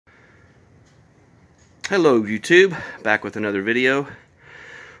Hello YouTube, back with another video.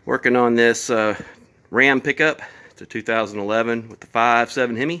 Working on this Ram pickup. It's a 2011 with the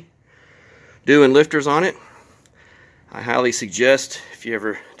 5.7 Hemi. Doing lifters on it. I highly suggest if you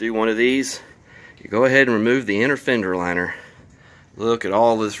ever do one of these, you go ahead and remove the inner fender liner. Look at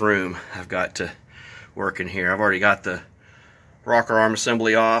all this room I've got to work in here. I've already got the rocker arm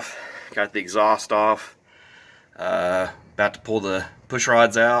assembly off, got the exhaust off, about to pull the push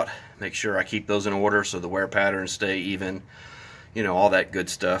rods out, make sure I keep those in order so the wear patterns stay even, you know, all that good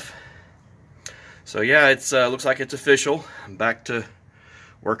stuff. So yeah, it's looks like it's official. I'm back to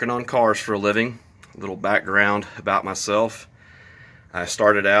working on cars for a living. A little background about myself. I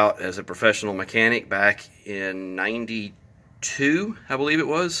started out as a professional mechanic back in '92, I believe it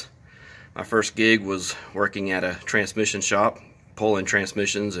was. My first gig was working at a transmission shop, pulling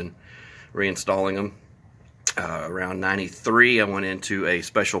transmissions and reinstalling them. Around '93, I went into a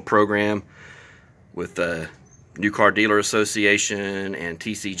special program with the New Car Dealer Association and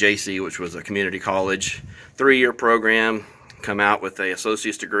TCJC, which was a community college 3-year program. Come out with a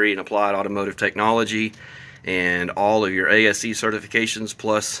associate's degree in applied automotive technology and all of your ASE certifications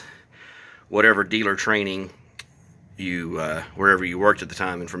plus whatever dealer training you wherever you worked at the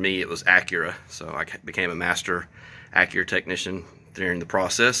time. And for me, it was Acura, so I became a master Acura technician during the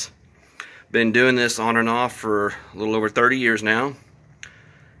process. Been doing this on and off for a little over 30 years now.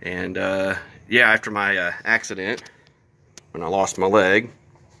 And yeah, after my accident, when I lost my leg,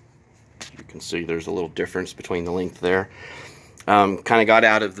 you can see there's a little difference between the length there. Kind of got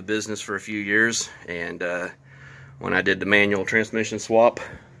out of the business for a few years, and when I did the manual transmission swap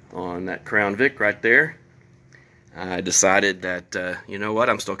on that Crown Vic right there, I decided that, you know what,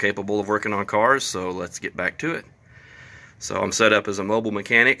 I'm still capable of working on cars, so let's get back to it. So I'm set up as a mobile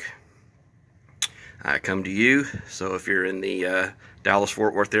mechanic. I come to you, so if you're in the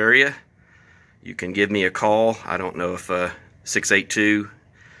Dallas-Fort Worth area, you can give me a call. I don't know if 682,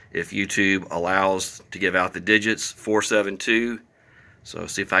 if YouTube allows to give out the digits, 472. So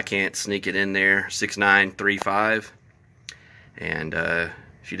see if I can't sneak it in there, 6935. And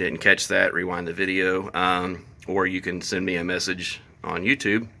if you didn't catch that, rewind the video. Or you can send me a message on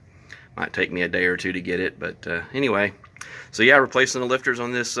YouTube. Might take me a day or two to get it, but anyway. So yeah, replacing the lifters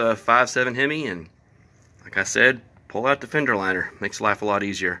on this 5.7 Hemi, and like I said, pull out the fender liner. Makes life a lot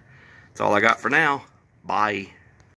easier. That's all I got for now. Bye.